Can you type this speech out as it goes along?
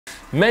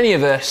Many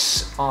of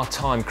us are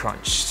time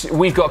crunched.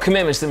 We've got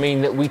commitments that mean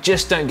that we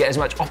just don't get as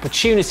much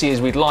opportunity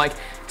as we'd like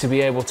to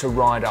be able to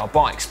ride our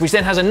bikes, which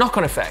then has a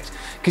knock-on effect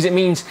because it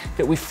means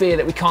that we fear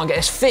that we can't get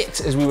as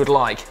fit as we would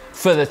like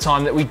for the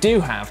time that we do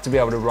have to be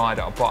able to ride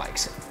our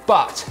bikes.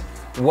 But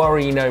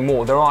worry no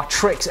more. There are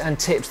tricks and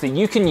tips that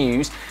you can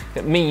use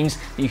that means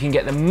that you can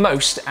get the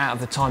most out of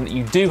the time that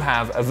you do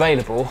have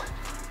available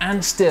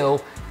and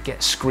still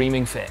get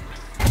screaming fit.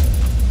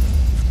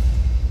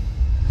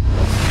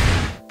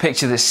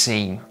 Picture this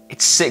scene.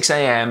 It's 6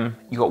 AM,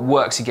 you've got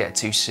work to get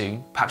to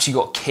soon. Perhaps you've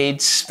got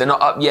kids, they're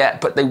not up yet,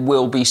 but they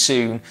will be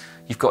soon.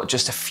 You've got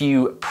just a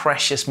few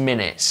precious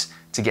minutes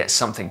to get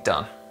something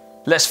done.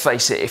 Let's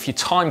face it, if you're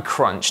time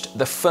crunched,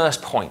 the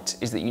first point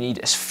is that you need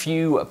as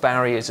few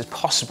barriers as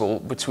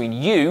possible between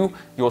you,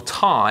 your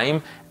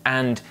time,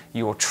 and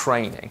your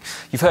training.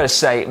 You've heard us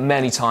say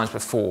many times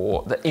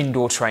before that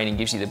indoor training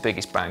gives you the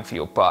biggest bang for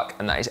your buck,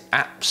 and that is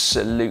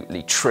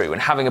absolutely true. And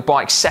having a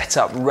bike set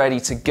up ready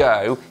to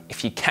go,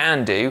 if you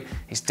can do,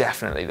 is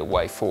definitely the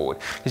way forward.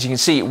 As you can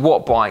see,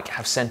 What Bike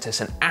have sent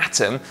us an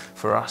Atom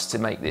for us to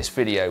make this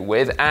video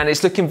with, and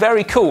it's looking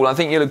very cool, I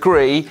think you'll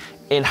agree,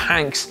 in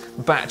Hank's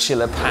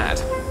bachelor pad.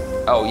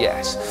 Oh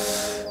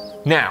yes.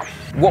 Now,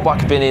 What Bike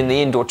have been in the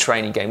indoor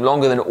training game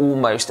longer than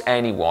almost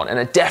anyone and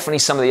are definitely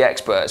some of the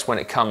experts when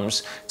it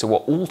comes to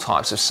what all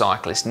types of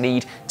cyclists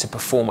need to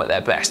perform at their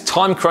best,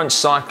 time crunch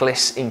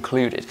cyclists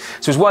included.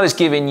 So as well as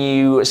giving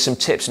you some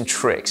tips and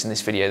tricks in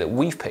this video that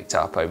we've picked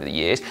up over the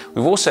years,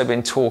 we've also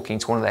been talking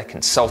to one of their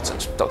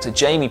consultants, Dr.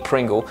 Jamie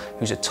Pringle,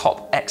 who's a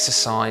top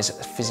exercise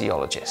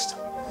physiologist.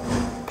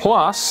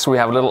 Plus, we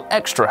have a little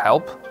extra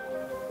help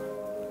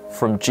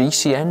from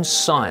GCN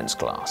science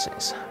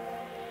glasses.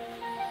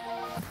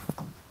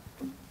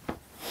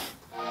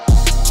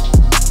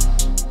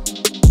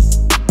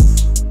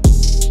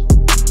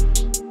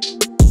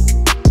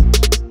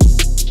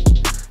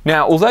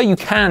 Now, although you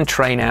can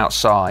train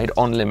outside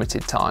on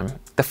limited time,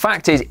 the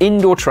fact is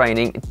indoor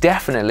training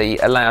definitely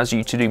allows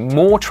you to do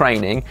more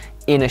training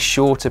in a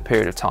shorter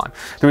period of time.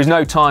 There is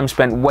no time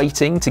spent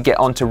waiting to get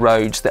onto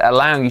roads that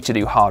allow you to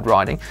do hard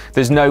riding.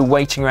 There's no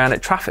waiting around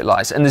at traffic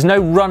lights, and there's no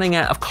running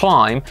out of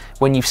climb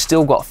when you've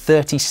still got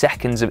 30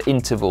 seconds of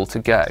interval to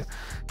go.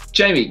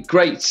 Jamie,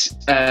 great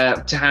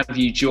to have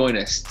you join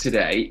us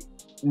today.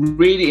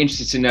 Really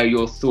interested to know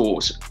your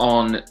thoughts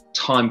on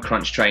time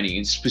crunch training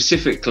and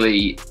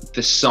specifically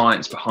the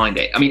science behind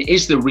it. I mean,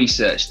 is there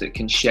research that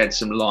can shed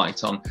some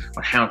light on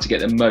how to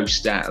get the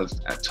most out of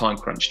time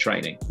crunch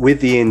training?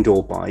 With the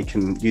indoor bike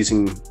and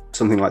using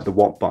something like the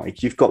What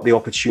Bike, you've got the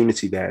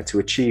opportunity there to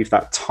achieve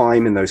that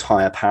time in those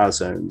higher power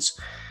zones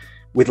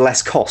with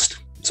less cost.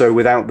 So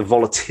without the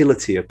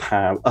volatility of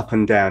power up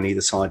and down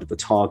either side of the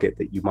target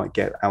that you might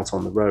get out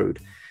on the road.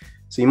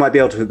 So you might be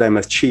able to then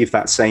achieve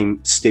that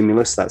same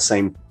stimulus, that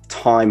same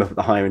time at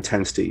the higher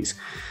intensities,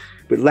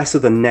 but less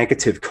of the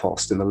negative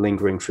cost and the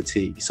lingering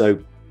fatigue. So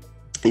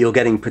you're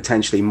getting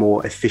potentially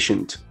more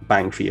efficient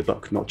bang for your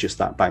buck, not just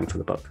that bang for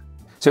the buck.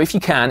 So if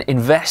you can,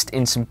 invest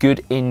in some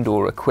good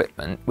indoor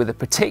equipment with a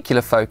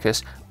particular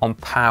focus on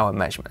power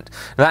measurement.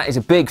 Now, that is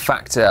a big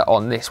factor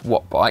on this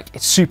What Bike.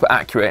 It's super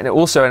accurate and it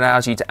also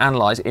allows you to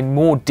analyze in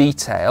more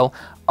detail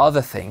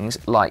other things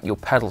like your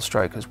pedal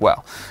stroke as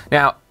well.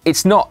 Now,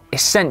 it's not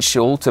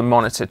essential to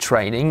monitor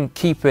training.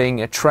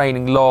 Keeping a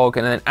training log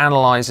and then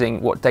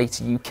analysing what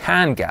data you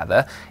can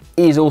gather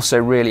is also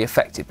really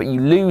effective, but you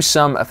lose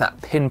some of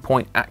that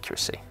pinpoint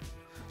accuracy.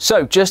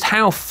 So just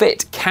how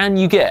fit can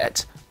you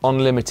get on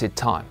limited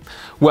time?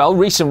 Well,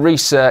 recent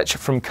research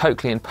from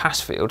Coakley and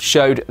Passfield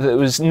showed that there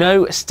was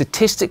no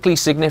statistically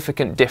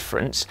significant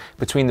difference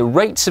between the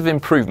rates of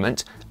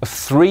improvement of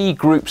 3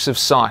 groups of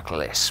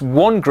cyclists.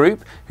 One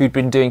group who'd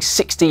been doing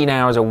 16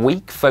 hours a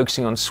week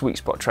focusing on sweet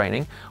spot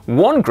training,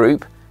 one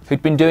group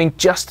who'd been doing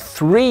just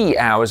 3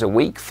 hours a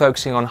week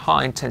focusing on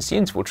high intensity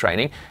interval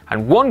training,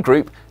 and one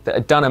group that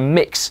had done a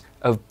mix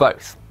of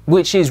both,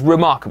 which is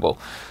remarkable.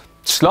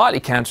 Slightly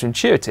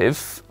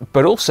counterintuitive,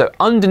 but also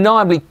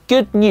undeniably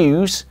good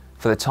news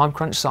for the time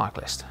crunch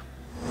cyclist.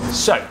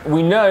 So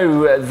we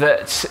know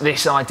that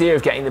this idea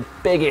of getting the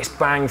biggest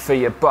bang for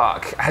your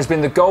buck has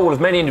been the goal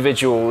of many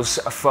individuals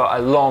for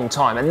a long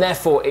time, and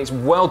therefore it's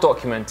well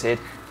documented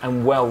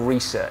and well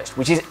researched,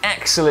 which is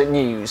excellent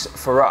news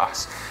for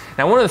us.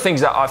 Now, one of the things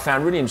that I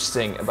found really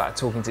interesting about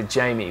talking to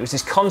Jamie was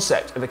this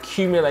concept of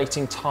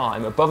accumulating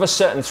time above a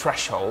certain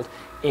threshold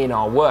in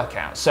our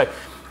workouts. So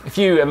if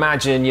you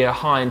imagine your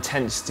high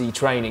intensity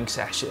training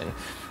session,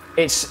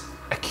 it's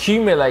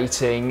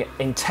accumulating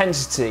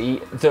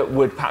intensity that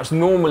would perhaps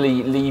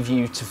normally leave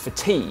you to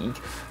fatigue.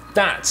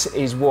 That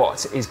is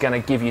what is going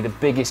to give you the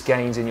biggest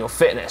gains in your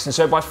fitness. And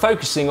so by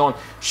focusing on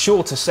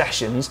shorter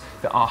sessions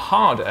that are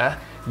harder,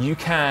 you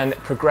can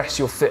progress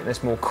your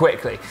fitness more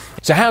quickly.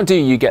 So how do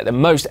you get the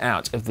most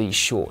out of these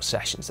short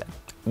sessions then?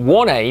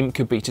 One aim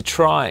could be to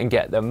try and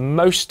get the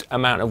most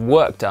amount of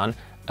work done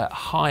at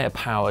higher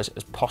powers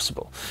as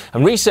possible.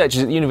 And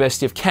researchers at the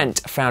University of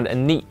Kent found a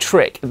neat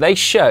trick. They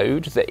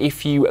showed that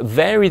if you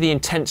vary the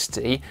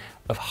intensity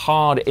of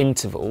hard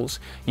intervals,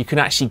 you can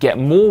actually get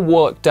more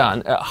work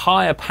done at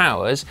higher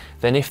powers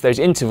than if those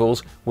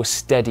intervals were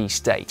steady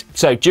state.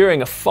 So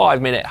during a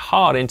 5-minute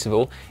hard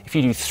interval, if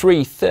you do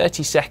 3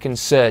 30-second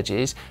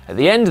surges, at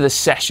the end of the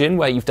session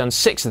where you've done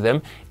 6 of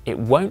them, it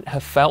won't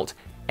have felt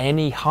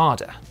any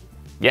harder.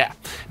 Yeah.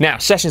 Now,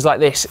 sessions like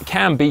this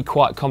can be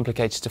quite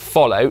complicated to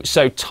follow,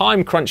 so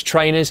time crunch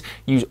trainers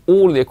use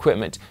all of the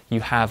equipment you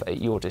have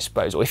at your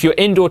disposal. If your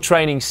indoor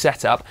training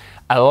setup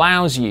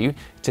allows you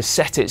to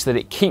set it so that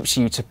it keeps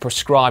you to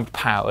prescribed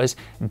powers,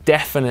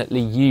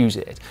 definitely use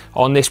it.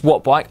 On this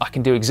watt bike, I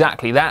can do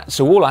exactly that,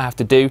 so all I have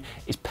to do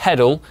is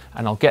pedal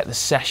and I'll get the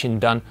session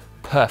done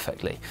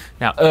perfectly.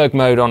 Now, erg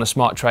mode on a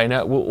smart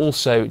trainer will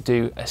also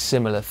do a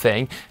similar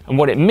thing, and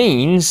what it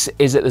means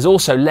is that there's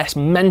also less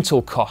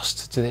mental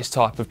cost to this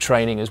type of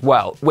training as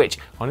well, which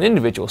on an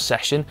individual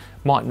session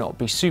might not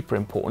be super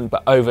important,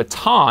 but over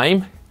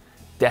time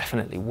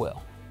definitely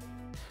will.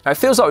 Now, it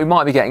feels like we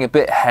might be getting a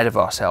bit ahead of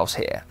ourselves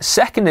here.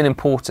 Second in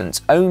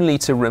importance only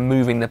to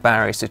removing the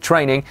barriers to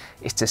training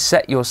is to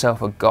set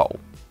yourself a goal.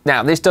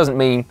 Now, this doesn't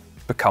mean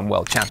become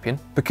world champion,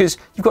 because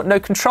you've got no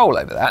control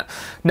over that.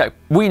 No,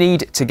 we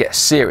need to get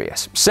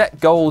serious. Set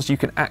goals you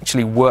can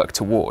actually work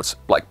towards,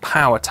 like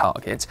power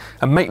targets,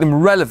 and make them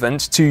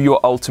relevant to your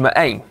ultimate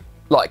aim,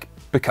 like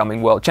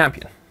becoming world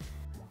champion.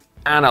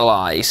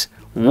 Analyze,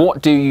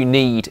 what do you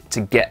need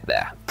to get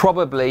there?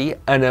 Probably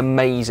an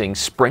amazing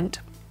sprint,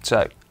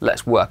 so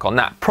let's work on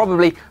that.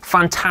 Probably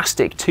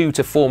fantastic 2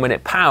 to 4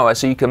 minute power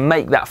so you can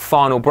make that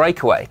final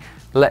breakaway.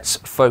 Let's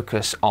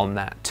focus on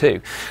that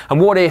too.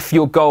 And what if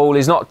your goal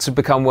is not to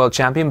become world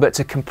champion, but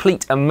to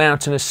complete a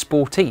mountainous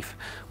sportif?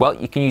 Well,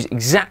 you can use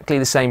exactly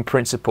the same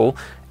principle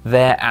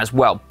there as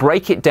well.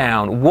 Break it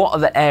down. What are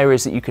the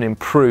areas that you can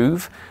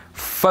improve?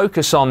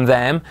 Focus on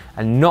them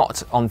and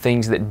not on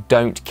things that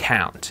don't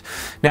count.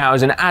 Now,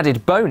 as an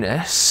added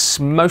bonus,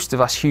 most of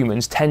us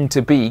humans tend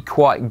to be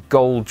quite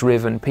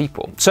goal-driven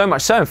people. So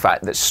much so, in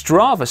fact, that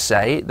Strava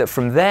say that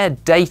from their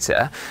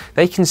data,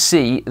 they can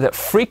see that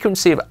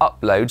frequency of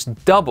uploads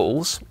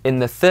doubles in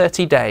the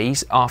 30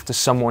 days after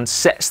someone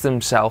sets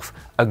themselves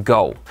a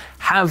goal.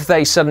 Have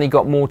they suddenly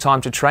got more time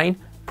to train?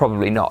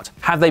 Probably not.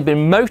 Have they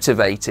been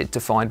motivated to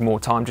find more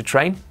time to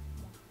train?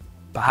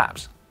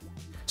 Perhaps.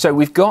 So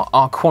we've got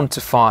our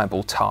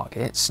quantifiable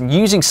targets, and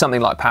using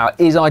something like power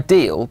is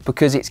ideal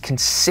because it's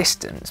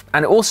consistent,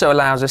 and it also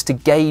allows us to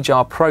gauge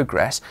our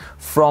progress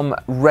from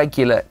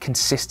regular,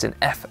 consistent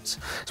efforts.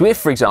 So if,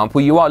 for example,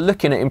 you are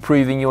looking at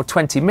improving your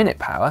 20-minute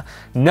power,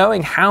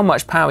 knowing how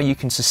much power you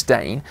can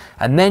sustain,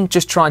 and then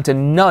just trying to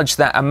nudge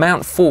that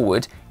amount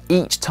forward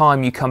each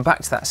time you come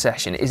back to that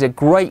session is a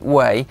great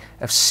way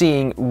of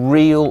seeing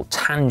real,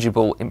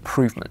 tangible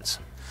improvements.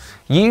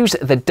 Use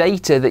the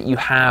data that you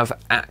have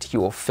at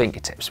your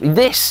fingertips.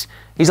 This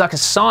is like a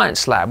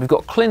science lab. We've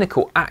got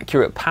clinical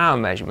accurate power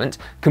measurement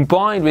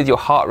combined with your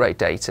heart rate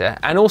data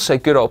and also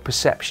good old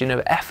perception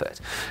of effort.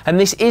 And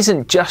this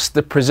isn't just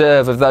the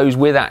preserve of those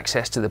with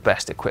access to the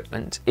best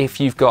equipment. If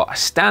you've got a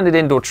standard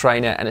indoor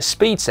trainer and a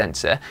speed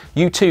sensor,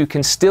 you too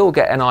can still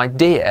get an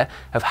idea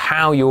of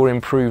how you're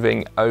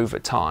improving over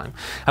time.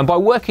 And by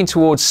working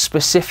towards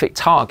specific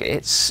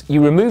targets,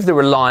 you remove the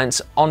reliance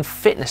on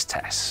fitness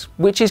tests,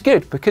 which is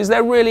good because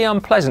they're really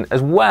unpleasant,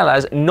 as well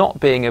as not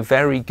being a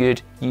very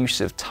good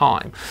use of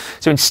time.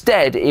 So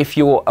instead, if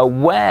you're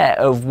aware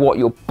of what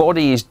your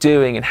body is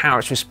doing and how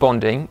it's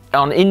responding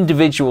on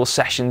individual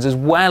sessions as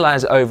well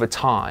as over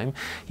time,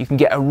 you can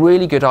get a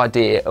really good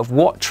idea of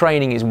what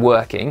training is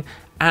working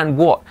and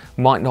what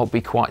might not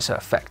be quite so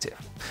effective.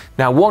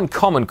 Now, one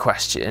common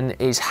question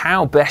is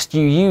how best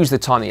you use the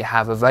time that you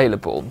have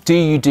available. Do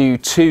you do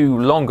 2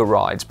 longer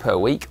rides per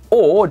week,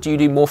 or do you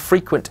do more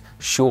frequent,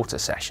 shorter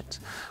sessions?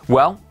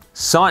 Well,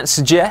 science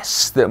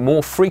suggests that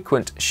more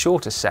frequent,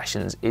 shorter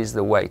sessions is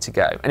the way to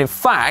go. And in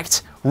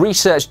fact,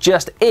 research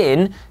just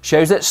in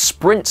shows that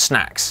sprint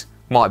snacks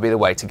might be the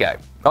way to go.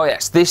 Oh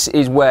yes, this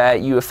is where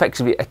you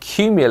effectively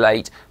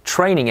accumulate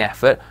training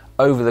effort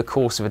over the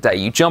course of a day.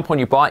 You jump on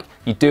your bike,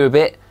 you do a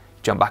bit,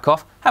 jump back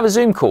off, have a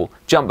Zoom call,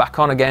 jump back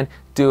on again,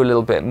 do a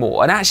little bit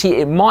more. And actually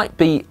it might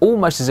be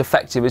almost as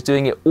effective as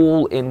doing it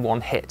all in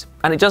one hit.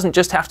 And it doesn't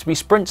just have to be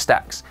sprint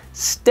stacks.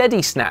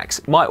 Steady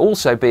snacks might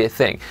also be a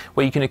thing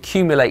where you can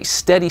accumulate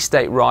steady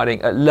state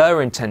riding at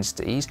lower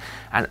intensities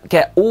and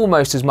get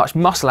almost as much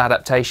muscle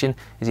adaptation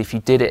as if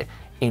you did it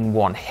in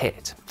one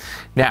hit.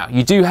 Now,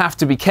 you do have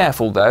to be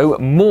careful though.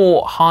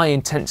 More high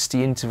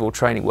intensity interval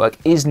training work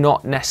is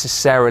not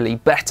necessarily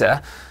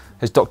better,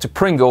 as Dr.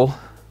 Pringle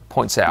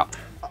points out.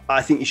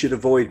 I think you should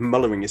avoid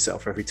mullering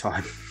yourself every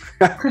time.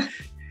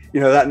 You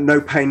know, that no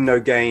pain, no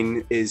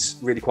gain is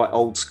really quite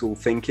old school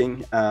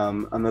thinking.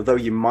 And although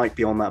you might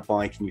be on that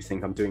bike and you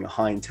think I'm doing a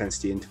high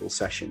intensity interval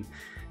session,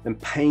 then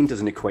pain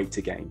doesn't equate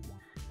to gain.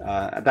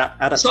 That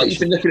adaptation... It's like you've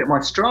been looking at my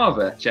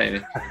Strava,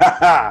 Jamie.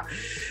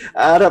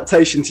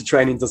 Adaptation to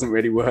training doesn't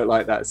really work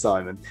like that,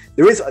 Simon.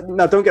 There is,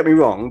 now don't get me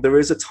wrong, there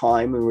is a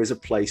time and there is a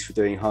place for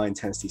doing high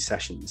intensity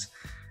sessions.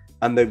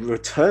 And the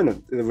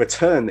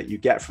return that you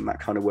get from that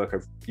kind of work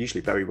are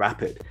usually very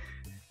rapid.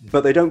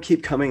 but they don't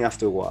keep coming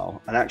after a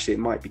while, and actually it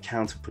might be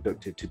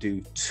counterproductive to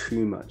do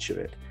too much of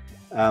it.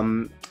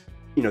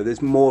 You know,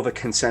 there's more of a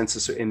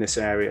consensus in this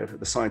area.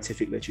 The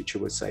scientific literature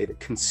would say that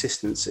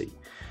consistency,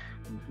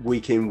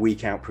 week in,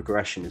 week out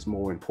progression is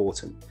more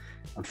important.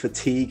 And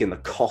fatigue and the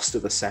cost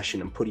of the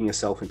session and putting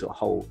yourself into a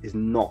hole is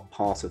not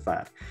part of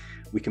that.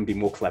 We can be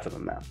more clever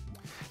than that.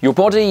 Your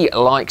body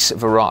likes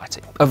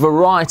variety. A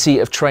variety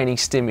of training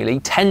stimuli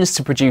tends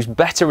to produce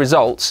better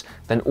results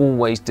than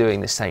always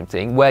doing the same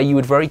thing, where you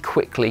would very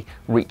quickly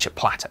reach a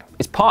plateau.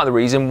 It's part of the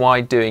reason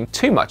why doing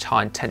too much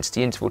high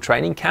intensity interval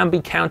training can be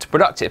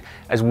counterproductive,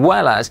 as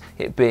well as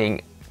it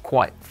being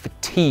quite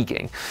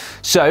fatiguing.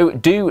 So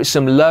do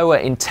some lower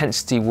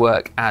intensity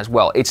work as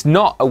well. It's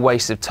not a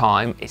waste of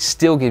time, it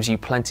still gives you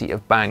plenty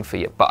of bang for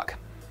your buck.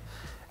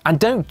 And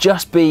don't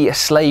just be a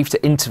slave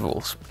to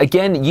intervals.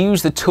 Again,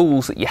 use the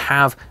tools that you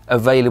have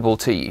available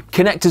to you.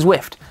 Connect to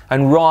Zwift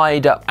and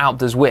ride up out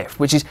the Zwift,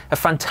 which is a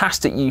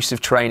fantastic use of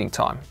training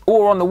time.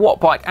 Or on the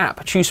Wattbike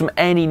app, choose from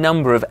any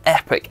number of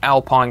epic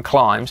alpine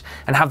climbs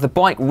and have the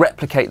bike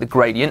replicate the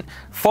gradient,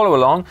 follow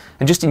along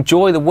and just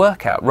enjoy the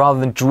workout rather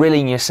than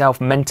drilling yourself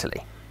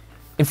mentally.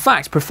 In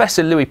fact,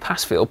 Professor Louis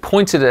Passfield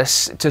pointed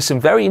us to some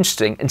very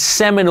interesting and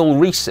seminal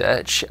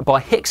research by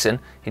Hickson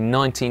in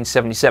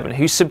 1977,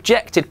 who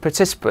subjected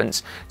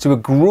participants to a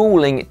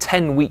grueling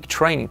 10-week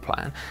training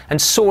plan and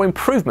saw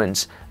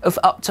improvements of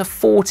up to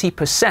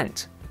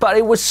 40%. But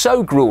it was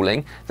so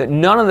grueling that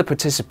none of the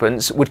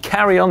participants would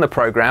carry on the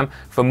program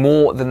for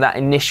more than that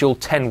initial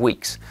 10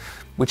 weeks,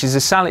 which is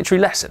a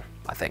salutary lesson,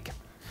 I think.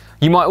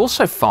 You might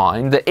also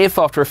find that if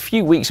after a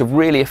few weeks of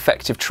really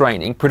effective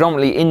training,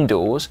 predominantly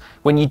indoors,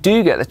 when you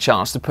do get the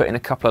chance to put in a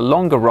couple of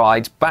longer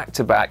rides back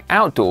to back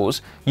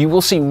outdoors, you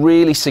will see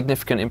really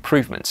significant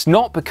improvements.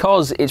 Not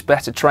because it's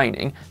better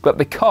training, but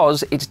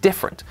because it's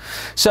different.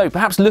 So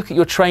perhaps look at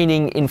your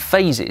training in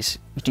phases.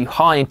 You do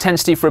high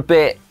intensity for a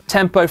bit,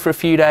 tempo for a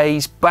few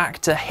days, back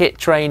to HIIT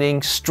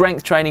training,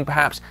 strength training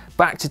perhaps,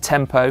 back to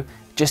tempo.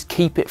 Just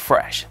keep it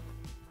fresh.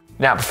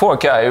 Now, before I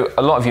go,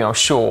 a lot of you, I'm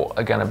sure,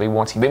 are going to be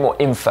wanting a bit more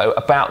info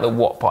about the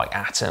Wattbike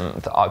Atom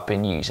that I've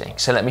been using.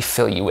 So let me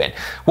fill you in.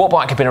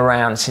 Wattbike have been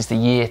around since the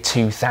year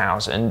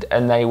 2000,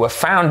 and they were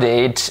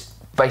founded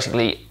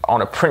basically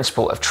on a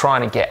principle of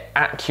trying to get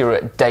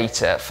accurate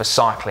data for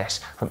cyclists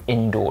from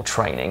indoor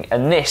training.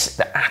 And this,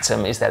 the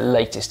Atom, is their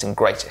latest and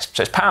greatest.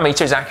 So its power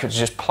meter is accurate to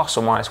just plus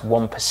or minus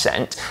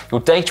 1%. Your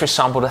data is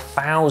sampled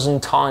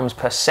 1,000 times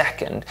per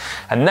second.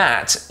 And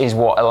that is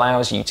what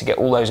allows you to get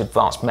all those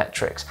advanced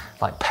metrics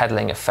like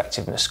pedaling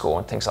effectiveness score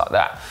and things like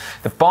that.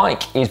 The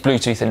bike is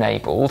Bluetooth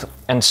enabled,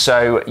 and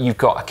so you've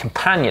got a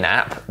companion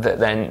app that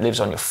then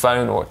lives on your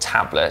phone or a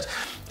tablet.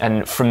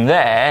 And from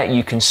there,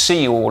 you can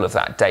see all of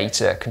that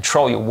data,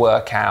 control your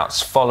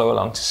workouts, follow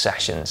along to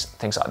sessions,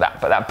 things like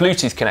that. But that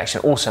Bluetooth connection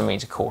also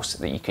means, of course,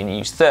 that you can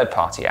use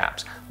third-party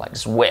apps like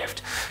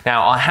Zwift.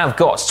 Now, I have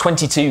got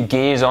 22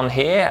 gears on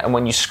here, and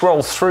when you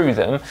scroll through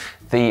them,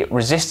 the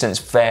resistance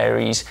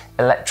varies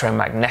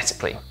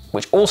electromagnetically,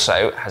 which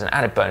also has an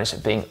added bonus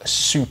of being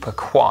super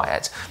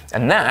quiet.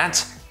 And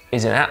that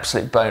is an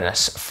absolute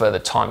bonus for the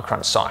time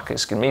crunch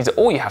cyclist. It means that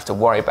all you have to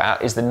worry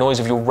about is the noise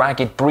of your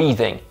ragged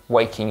breathing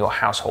waking your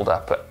household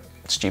up at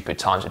stupid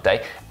times of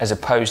day, as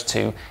opposed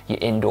to your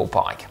indoor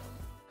bike.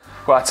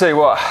 Well, I tell you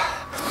what,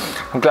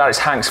 I'm glad it's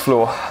Hank's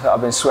floor that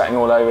I've been sweating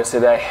all over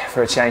today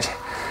for a change.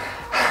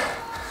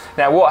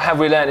 Now, what have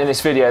we learned in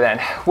this video then?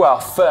 Well,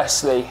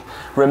 firstly,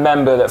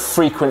 remember that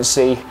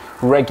frequency,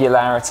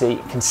 regularity,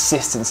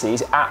 consistency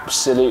is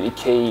absolutely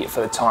key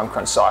for the time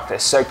crunch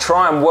cyclist. So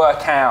try and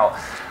work out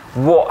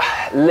what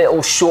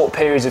little short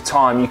periods of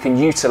time you can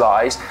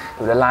utilize that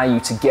would allow you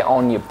to get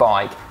on your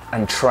bike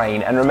and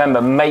train. And remember,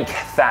 make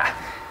that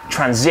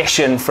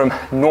transition from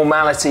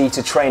normality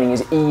to training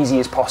as easy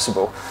as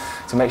possible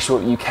to make sure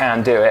that you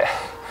can do it.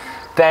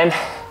 Then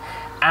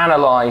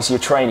analyze your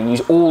training.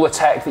 Use all the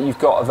tech that you've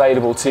got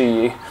available to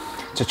you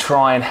to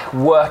try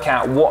and work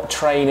out what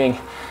training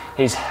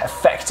is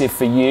effective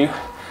for you.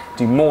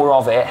 Do more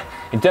of it,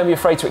 and don't be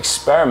afraid to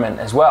experiment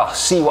as well.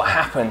 See what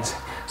happens.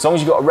 As long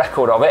as you've got a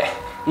record of it,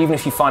 even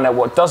if you find out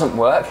what doesn't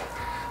work,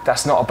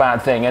 that's not a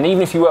bad thing. And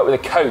even if you work with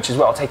a coach as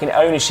well, taking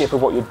ownership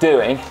of what you're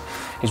doing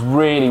is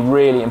really,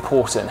 really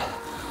important.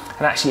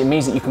 And actually it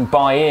means that you can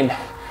buy in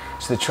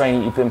to the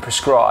training you've been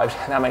prescribed,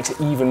 and that makes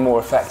it even more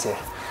effective,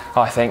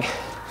 I think.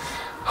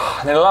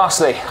 And then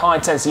lastly, high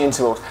intensity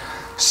intervals.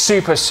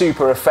 Super,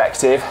 super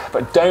effective,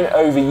 but don't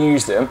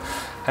overuse them.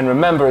 And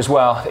remember as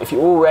well, that if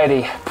you're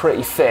already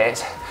pretty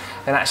fit,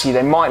 then actually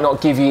they might not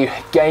give you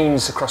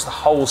gains across the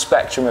whole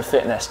spectrum of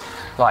fitness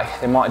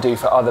like they might do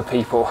for other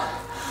people.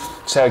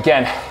 So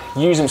again,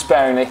 use them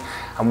sparingly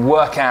and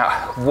work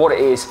out what it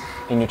is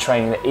in your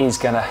training that is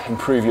going to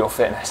improve your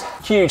fitness.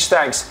 Huge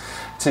thanks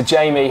to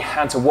Jamie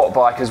and to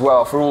Wattbike as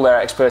well for all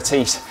their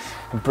expertise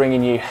in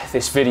bringing you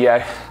this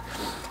video.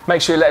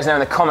 Make sure you let us know in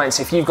the comments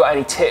if you've got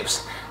any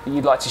tips that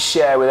you'd like to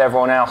share with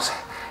everyone else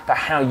about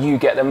how you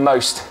get the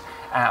most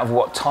out of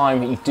what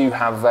time you do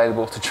have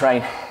available to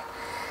train.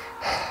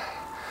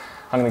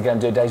 I'm going to go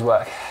and do a day's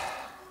work.